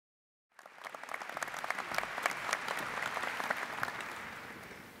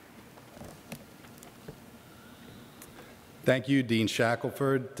Thank you, Dean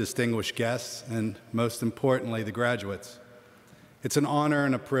Shackelford, distinguished guests, and most importantly, the graduates. It's an honor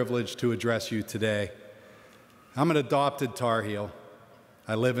and a privilege to address you today. I'm an adopted Tar Heel.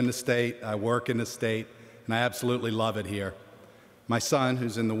 I live in the state, I work in the state, and I absolutely love it here. My son,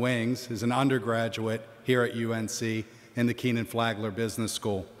 who's in the wings, is an undergraduate here at UNC in the Kenan-Flagler Business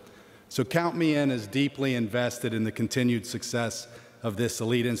School. So count me in as deeply invested in the continued success of this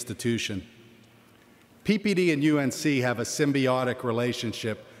elite institution. PPD and UNC have a symbiotic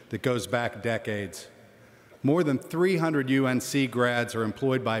relationship that goes back decades. More than 300 UNC grads are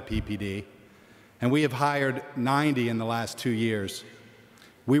employed by PPD, and we have hired 90 in the last 2 years.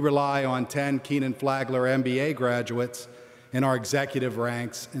 We rely on 10 Kenan-Flagler MBA graduates in our executive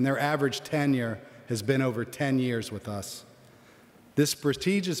ranks, and their average tenure has been over 10 years with us. This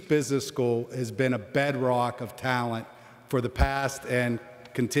prestigious business school has been a bedrock of talent for the past and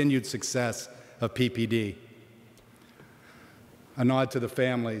continued success of PPD. A nod to the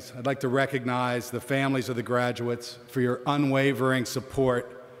families. I'd like to recognize the families of the graduates for your unwavering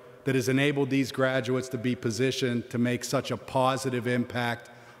support that has enabled these graduates to be positioned to make such a positive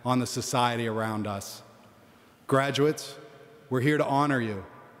impact on the society around us. Graduates, we're here to honor you,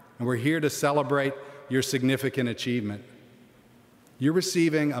 and we're here to celebrate your significant achievement. You're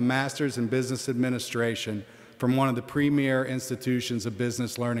receiving a Master's in Business Administration from one of the premier institutions of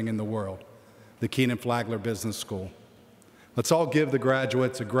business learning in the world, the Kenan-Flagler Business School. Let's all give the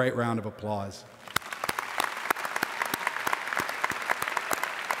graduates a great round of applause.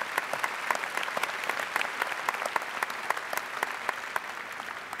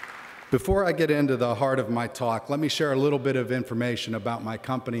 Before I get into the heart of my talk, let me share a little bit of information about my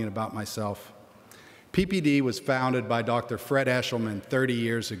company and about myself. PPD was founded by Dr. Fred Eshelman 30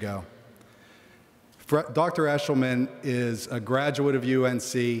 years ago. Dr. Eshelman is a graduate of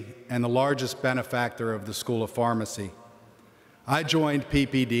UNC and the largest benefactor of the School of Pharmacy. I joined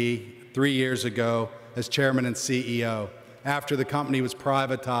PPD 3 years ago as chairman and CEO after the company was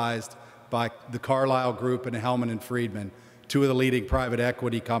privatized by the Carlyle Group and Hellman & Friedman, two of the leading private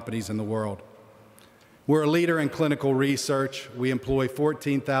equity companies in the world. We're a leader in clinical research. We employ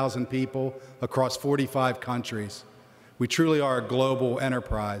 14,000 people across 45 countries. We truly are a global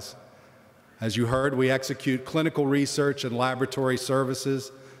enterprise. As you heard, we execute clinical research and laboratory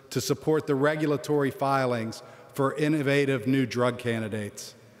services to support the regulatory filings for innovative new drug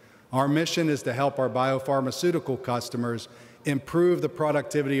candidates. Our mission is to help our biopharmaceutical customers improve the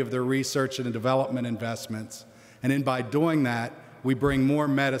productivity of their research and development investments. And by doing that, we bring more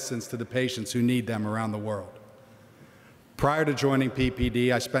medicines to the patients who need them around the world. Prior to joining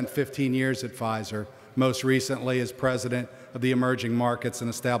PPD, I spent 15 years at Pfizer, most recently as president of the Emerging Markets and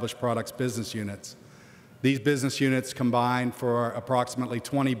Established Products business units. These business units combine for approximately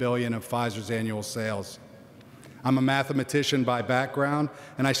 $20 billion of Pfizer's annual sales. I'm a mathematician by background,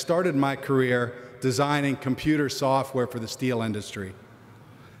 and I started my career designing computer software for the steel industry.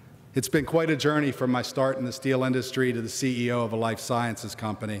 It's been quite a journey from my start in the steel industry to the CEO of a life sciences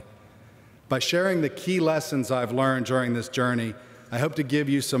company. By sharing the key lessons I've learned during this journey, I hope to give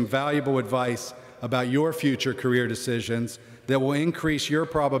you some valuable advice about your future career decisions that will increase your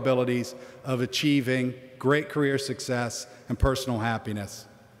probabilities of achieving great career success and personal happiness.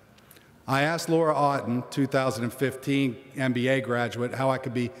 I asked Laura Otten, 2015 MBA graduate, how I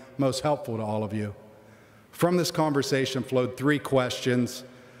could be most helpful to all of you. From this conversation flowed 3 questions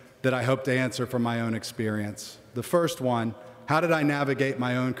that I hope to answer from my own experience. The first one, how did I navigate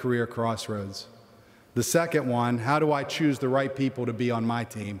my own career crossroads? The second one, how do I choose the right people to be on my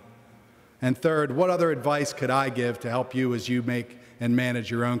team? And third, what other advice could I give to help you as you make and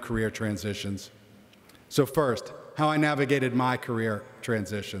manage your own career transitions? So first, how I navigated my career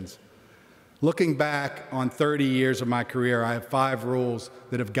transitions. Looking back on 30 years of my career, I have 5 rules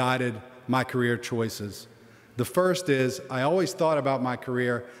that have guided my career choices. The first is, I always thought about my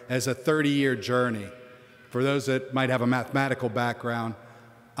career as a 30-year journey. For those that might have a mathematical background,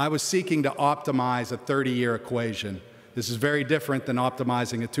 I was seeking to optimize a 30-year equation. This is very different than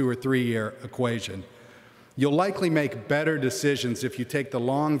optimizing a 2- or 3-year equation. You'll likely make better decisions if you take the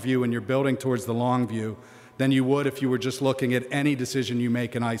long view and you're building towards the long view than you would if you were just looking at any decision you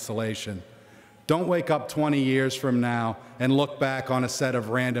make in isolation. Don't wake up 20 years from now and look back on a set of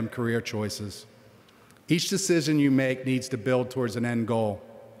random career choices. Each decision you make needs to build towards an end goal.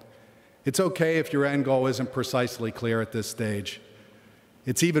 It's okay if your end goal isn't precisely clear at this stage.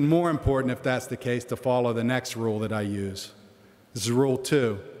 It's even more important, if that's the case, to follow the next rule that I use. This is rule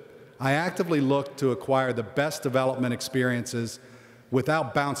 2. I actively look to acquire the best development experiences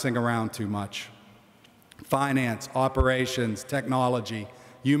without bouncing around too much. Finance, operations, technology,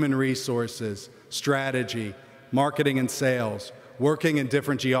 human resources, strategy, marketing and sales, working in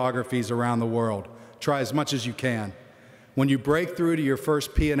different geographies around the world. Try as much as you can. When you break through to your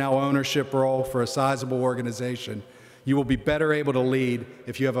first P&L ownership role for a sizable organization, you will be better able to lead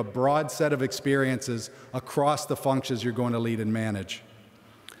if you have a broad set of experiences across the functions you're going to lead and manage.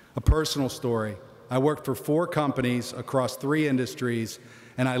 A personal story. I worked for 4 companies across 3 industries,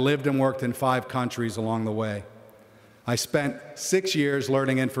 and I lived and worked in 5 countries along the way. I spent 6 years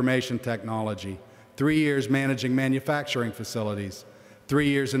learning information technology, 3 years managing manufacturing facilities, 3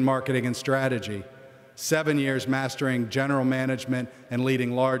 years in marketing and strategy, 7 years mastering general management and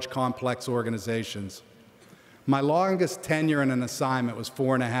leading large, complex organizations. My longest tenure in an assignment was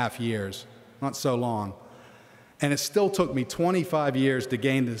 4.5 years, not so long. And it still took me 25 years to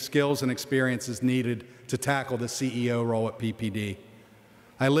gain the skills and experiences needed to tackle the CEO role at PPD.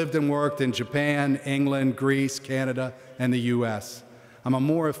 I lived and worked in Japan, England, Greece, Canada, and the US. I'm a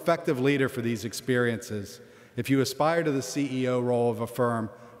more effective leader for these experiences. If you aspire to the CEO role of a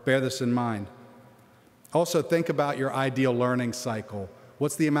firm, bear this in mind. Also, think about your ideal learning cycle.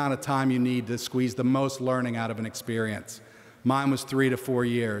 What's the amount of time you need to squeeze the most learning out of an experience? Mine was 3 to 4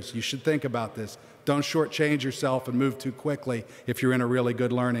 years. You should think about this. Don't shortchange yourself and move too quickly if you're in a really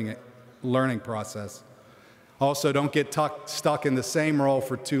good learning process. Also, don't get stuck in the same role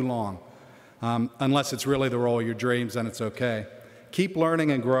for too long, unless it's really the role of your dreams, then it's okay. Keep learning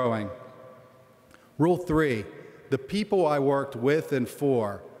and growing. Rule 3, the people I worked with and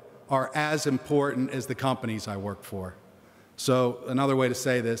for are as important as the companies I work for. So another way to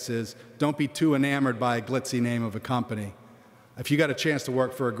say this is, don't be too enamored by a glitzy name of a company. If you got a chance to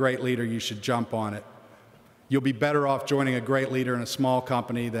work for a great leader, you should jump on it. You'll be better off joining a great leader in a small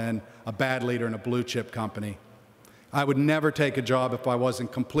company than a bad leader in a blue chip company. I would never take a job if I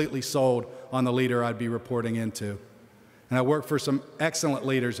wasn't completely sold on the leader I'd be reporting into. And I worked for some excellent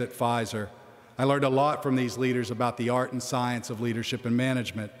leaders at Pfizer. I learned a lot from these leaders about the art and science of leadership and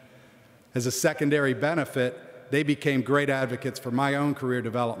management. As a secondary benefit, they became great advocates for my own career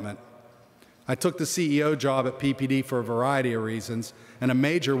development. I took the CEO job at PPD for a variety of reasons, and a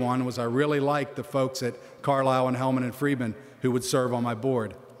major one was I really liked the folks at Carlyle and Hellman and Friedman who would serve on my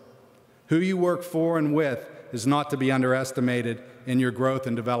board. Who you work for and with is not to be underestimated in your growth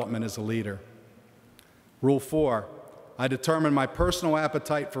and development as a leader. Rule 4, I determine my personal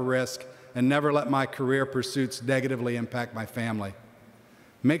appetite for risk and never let my career pursuits negatively impact my family.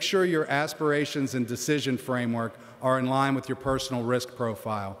 Make sure your aspirations and decision framework are in line with your personal risk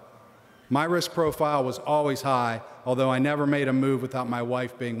profile. My risk profile was always high, although I never made a move without my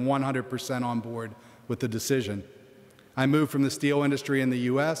wife being 100% on board with the decision. I moved from the steel industry in the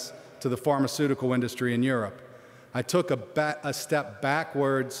US to the pharmaceutical industry in Europe. I took a step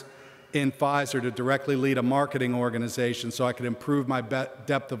backwards in Pfizer to directly lead a marketing organization so I could improve my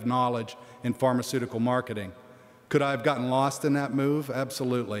depth of knowledge in pharmaceutical marketing. Could I have gotten lost in that move?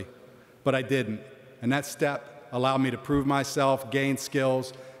 Absolutely. But I didn't. And that step allowed me to prove myself, gain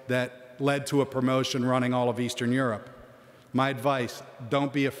skills that led to a promotion running all of Eastern Europe. My advice,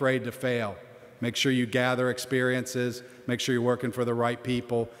 don't be afraid to fail. Make sure you gather experiences, make sure you're working for the right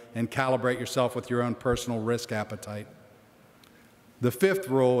people, and calibrate yourself with your own personal risk appetite. The 5th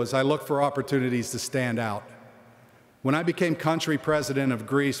rule is I look for opportunities to stand out. When I became country president of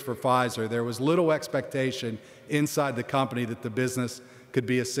Greece for Pfizer, there was little expectation inside the company that the business could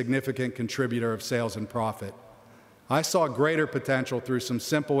be a significant contributor of sales and profit. I saw greater potential through some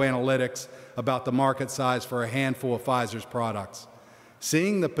simple analytics about the market size for a handful of Pfizer's products.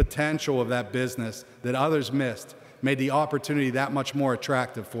 Seeing the potential of that business that others missed made the opportunity that much more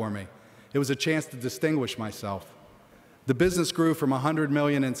attractive for me. It was a chance to distinguish myself. The business grew from $100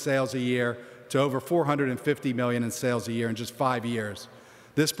 million in sales a year to over $450 million in sales a year in just 5 years.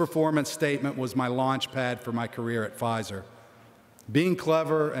 This performance statement was my launch pad for my career at Pfizer. Being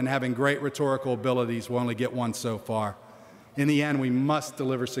clever and having great rhetorical abilities will only get one so far. In the end, we must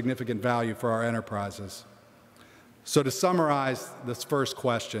deliver significant value for our enterprises. So to summarize this first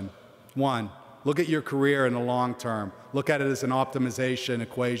question, 1, look at your career in the long term. Look at it as an optimization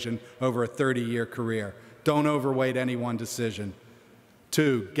equation over a 30-year career. Don't overweight any one decision.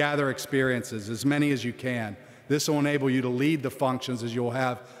 2, gather experiences, as many as you can. This will enable you to lead the functions as you'll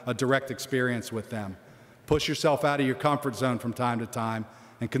have a direct experience with them. Push yourself out of your comfort zone from time to time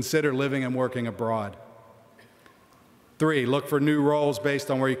and consider living and working abroad. 3, look for new roles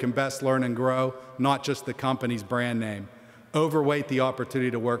based on where you can best learn and grow, not just the company's brand name. Overweight the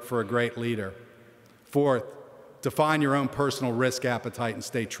opportunity to work for a great leader. 4th, define your own personal risk appetite and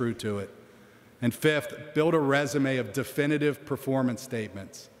stay true to it. And 5th, build a resume of definitive performance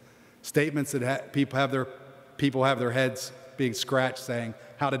statements. Statements that people have their heads being scratched saying,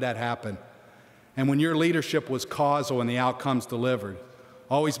 how did that happen? And when your leadership was causal and the outcomes delivered,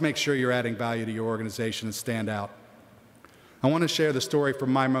 always make sure you're adding value to your organization and stand out. I want to share the story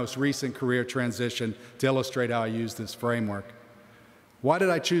from my most recent career transition to illustrate how I use this framework. Why did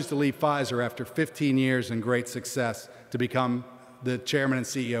I choose to leave Pfizer after 15 years and great success to become the chairman and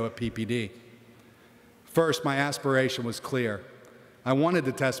CEO at PPD? First, my aspiration was clear. I wanted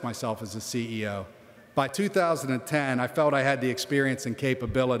to test myself as a CEO. By 2010, I felt I had the experience and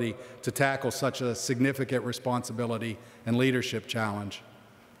capability to tackle such a significant responsibility and leadership challenge.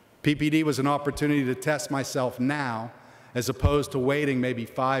 PPD was an opportunity to test myself now, as opposed to waiting maybe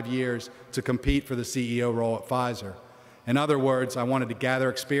 5 years to compete for the CEO role at Pfizer. In other words, I wanted to gather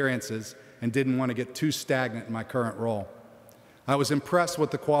experiences and didn't want to get too stagnant in my current role. I was impressed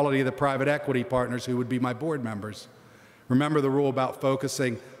with the quality of the private equity partners who would be my board members. Remember the rule about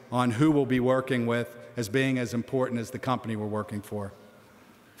focusing on who we'll be working with as being as important as the company we're working for.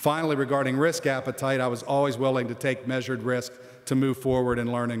 Finally, regarding risk appetite, I was always willing to take measured risk to move forward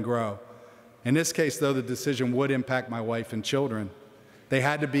and learn and grow. In this case, though, the decision would impact my wife and children. They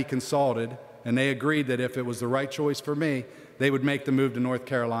had to be consulted, and they agreed that if it was the right choice for me, they would make the move to North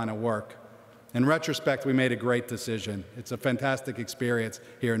Carolina work. In retrospect, we made a great decision. It's a fantastic experience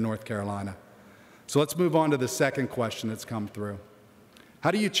here in North Carolina. So let's move on to the second question that's come through.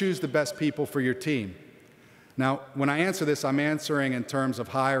 How do you choose the best people for your team? Now, when I answer this, I'm answering in terms of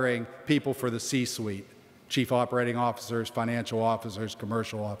hiring people for the C-suite, chief operating officers, financial officers,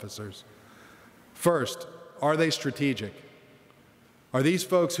 commercial officers. First, are they strategic? Are these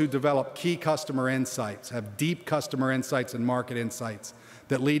folks who develop key customer insights, have deep customer insights and market insights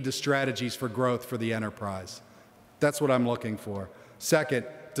that lead to strategies for growth for the enterprise? That's what I'm looking for. Second,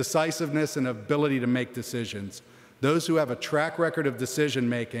 decisiveness and ability to make decisions. Those who have a track record of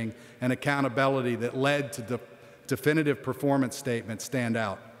decision-making and accountability that led to definitive performance statements stand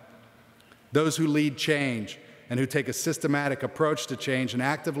out. Those who lead change and who take a systematic approach to change and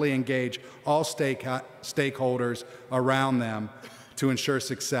actively engage all stakeholders around them to ensure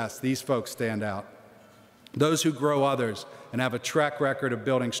success. These folks stand out. Those who grow others and have a track record of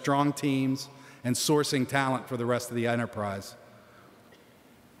building strong teams and sourcing talent for the rest of the enterprise.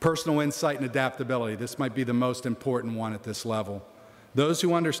 Personal insight and adaptability. This might be the most important one at this level. Those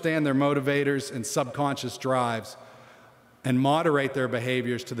who understand their motivators and subconscious drives and moderate their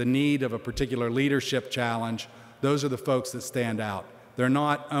behaviors to the need of a particular leadership challenge, those are the folks that stand out. They're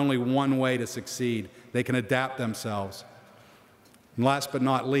not only one way to succeed, they can adapt themselves. And last but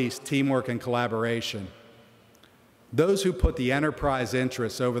not least, teamwork and collaboration. Those who put the enterprise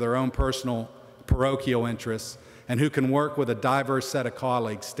interests over their own personal parochial interests and who can work with a diverse set of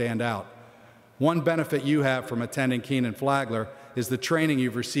colleagues stand out. One benefit you have from attending Kenan-Flagler is the training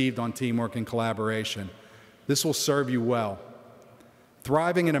you've received on teamwork and collaboration. This will serve you well.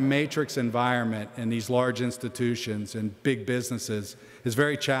 Thriving in a matrix environment in these large institutions and big businesses is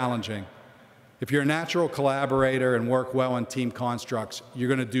very challenging. If you're a natural collaborator and work well in team constructs, you're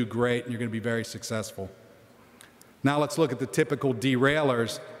going to do great and you're going to be very successful. Now let's look at the typical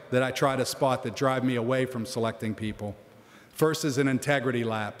derailers that I try to spot that drive me away from selecting people. First is an integrity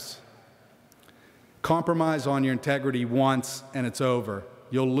lapse. Compromise on your integrity once and it's over.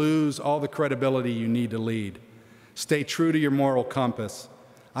 You'll lose all the credibility you need to lead. Stay true to your moral compass.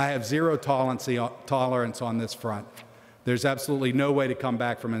 I have zero tolerance on this front. There's absolutely no way to come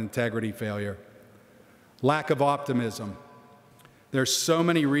back from an integrity failure. Lack of optimism. There's so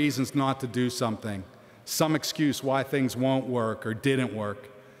many reasons not to do something. Some excuse why things won't work or didn't work.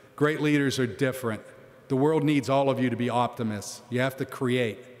 Great leaders are different. The world needs all of you to be optimists. You have to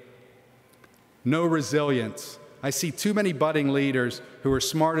create. No resilience. I see too many budding leaders who are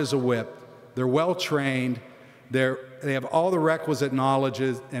smart as a whip. They're well-trained. They have all the requisite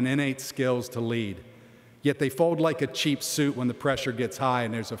knowledges and innate skills to lead. Yet they fold like a cheap suit when the pressure gets high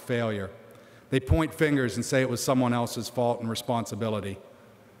and there's a failure. They point fingers and say it was someone else's fault and responsibility.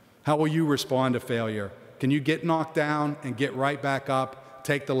 How will you respond to failure? Can you get knocked down and get right back up,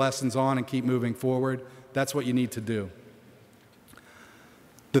 take the lessons on and keep moving forward? That's what you need to do.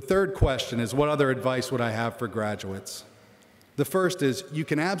 The third question is, what other advice would I have for graduates? The first is, you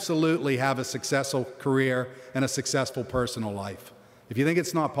can absolutely have a successful career and a successful personal life. If you think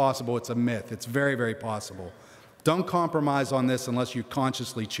it's not possible, it's a myth. It's very, very possible. Don't compromise on this unless you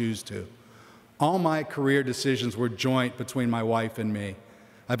consciously choose to. All my career decisions were joint between my wife and me.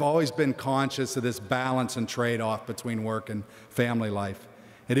 I've always been conscious of this balance and trade-off between work and family life.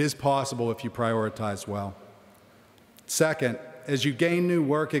 It is possible if you prioritize well. Second, as you gain new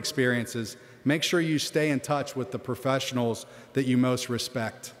work experiences, make sure you stay in touch with the professionals that you most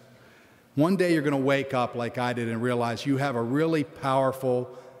respect. One day you're going to wake up like I did and realize you have a really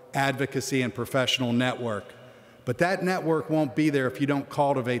powerful, advocacy, and professional network. But that network won't be there if you don't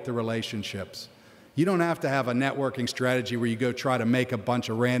cultivate the relationships. You don't have to have a networking strategy where you go try to make a bunch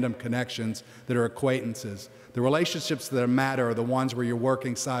of random connections that are acquaintances. The relationships that matter are the ones where you're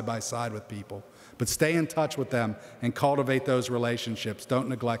working side by side with people. But stay in touch with them and cultivate those relationships. Don't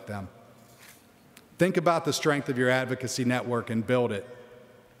neglect them. Think about the strength of your advocacy network and build it.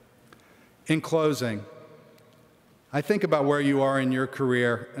 In closing, I think about where you are in your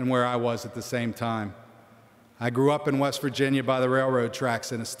career and where I was at the same time. I grew up in West Virginia by the railroad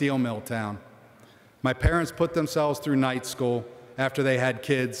tracks in a steel mill town. My parents put themselves through night school after they had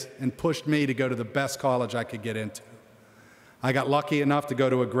kids and pushed me to go to the best college I could get into. I got lucky enough to go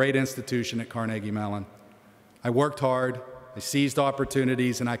to a great institution at Carnegie Mellon. I worked hard, I seized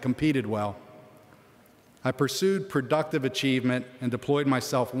opportunities, and I competed well. I pursued productive achievement and deployed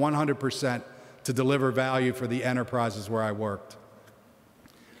myself 100% to deliver value for the enterprises where I worked.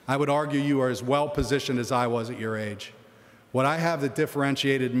 I would argue you are as well positioned as I was at your age. What I have that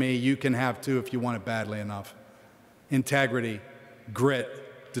differentiated me, you can have too if you want it badly enough. Integrity,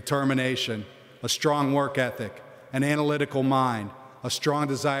 grit, determination, a strong work ethic, an analytical mind, a strong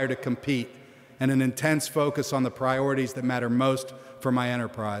desire to compete, and an intense focus on the priorities that matter most for my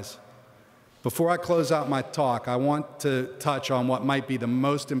enterprise. Before I close out my talk, I want to touch on what might be the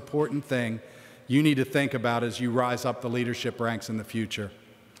most important thing you need to think about as you rise up the leadership ranks in the future.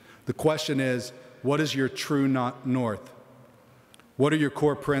 The question is, what is your true north? What are your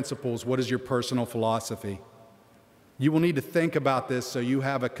core principles? What is your personal philosophy? You will need to think about this so you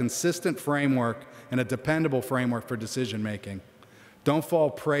have a consistent framework and a dependable framework for decision making. Don't fall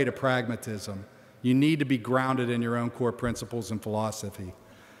prey to pragmatism. You need to be grounded in your own core principles and philosophy.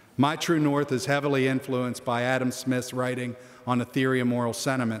 My true north is heavily influenced by Adam Smith's writing on the theory of moral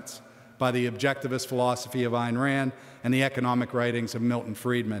sentiments, by the objectivist philosophy of Ayn Rand, and the economic writings of Milton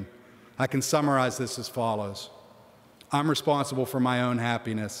Friedman. I can summarize this as follows. I'm responsible for my own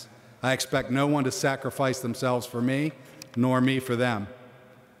happiness. I expect no one to sacrifice themselves for me, nor me for them.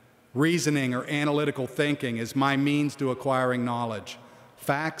 Reasoning or analytical thinking is my means to acquiring knowledge.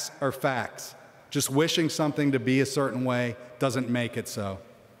 Facts are facts. Just wishing something to be a certain way doesn't make it so.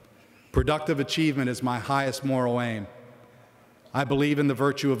 Productive achievement is my highest moral aim. I believe in the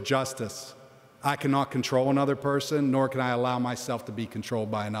virtue of justice. I cannot control another person, nor can I allow myself to be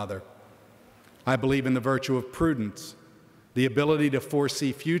controlled by another. I believe in the virtue of prudence, the ability to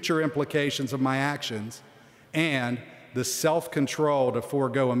foresee future implications of my actions, and the self-control to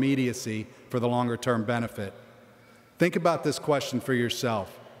forego immediacy for the longer-term benefit. Think about this question for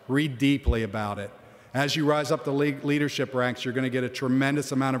yourself. Read deeply about it. As you rise up the leadership ranks, you're going to get a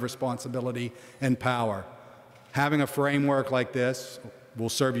tremendous amount of responsibility and power. Having a framework like this will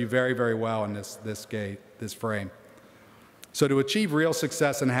serve you very, very well in this frame. So to achieve real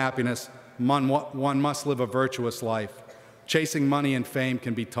success and happiness, one must live a virtuous life. Chasing money and fame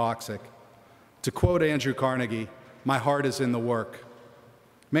can be toxic. To quote Andrew Carnegie, "My heart is in the work."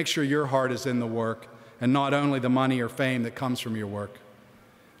 Make sure your heart is in the work and not only the money or fame that comes from your work.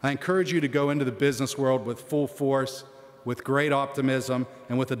 I encourage you to go into the business world with full force, with great optimism,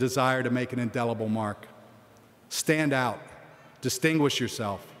 and with a desire to make an indelible mark. Stand out. Distinguish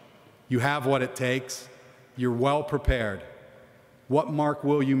yourself. You have what it takes. You're well prepared. What mark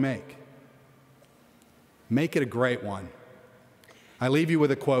will you make? Make it a great one. I leave you with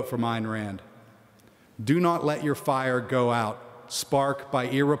a quote from Ayn Rand. "Do not let your fire go out, spark by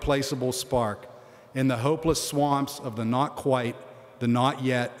irreplaceable spark, in the hopeless swamps of the not quite, the not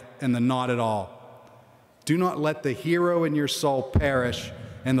yet, and the not at all. Do not let the hero in your soul perish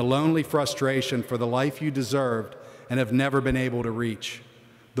in the lonely frustration for the life you deserved and have never been able to reach.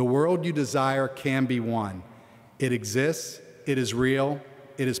 The world you desire can be won. It exists, it is real,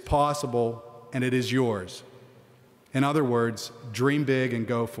 it is possible, and it is yours." In other words, dream big and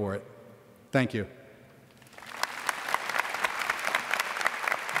go for it. Thank you.